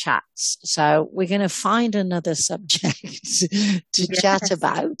love our chats. So we're going to find another subject to chat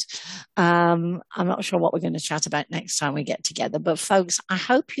about. I'm not sure what we're going to chat about next time we get together. But folks, I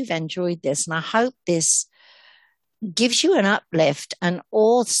hope you've enjoyed this. And I hope this gives you an uplift, and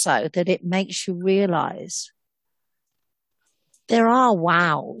also that it makes you realize there are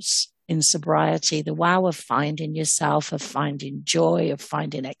wows in sobriety, the wow of finding yourself, of finding joy, of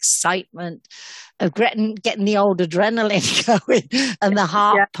finding excitement, of getting the old adrenaline going and the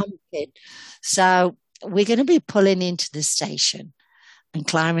heart pumping. So we're going to be pulling into the station and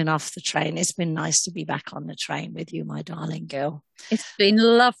climbing off the train. It's been nice to be back on the train with you, my darling girl. It's been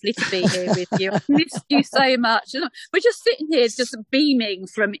lovely to be here with you. I've missed you so much. We're just sitting here, just beaming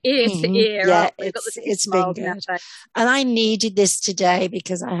from ear to ear. Yeah, it's been good. And I needed this today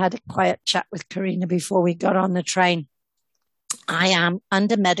because I had a quiet chat with Karina before we got on the train. I am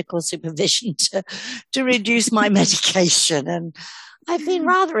under medical supervision to reduce my medication. And I've been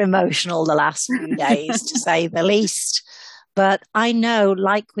rather emotional the last few days, to say the least. But I know,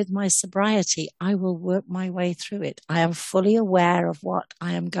 like with my sobriety, I will work my way through it. I am fully aware of what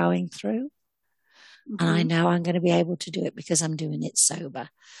I am going through. And I know I'm going to be able to do it because I'm doing it sober.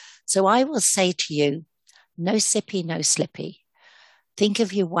 So I will say to you, no sippy, no slippy. Think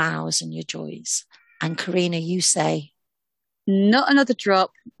of your wows and your joys. And Karina, you say? Not another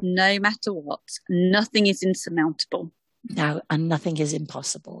drop, no matter what. Nothing is insurmountable. No, and nothing is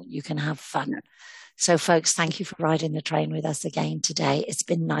impossible. You can have fun. No. So, folks, thank you for riding the train with us again today. It's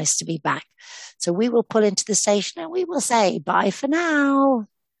been nice to be back. So we will pull into the station and we will say bye for now.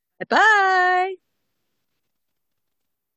 Bye-bye.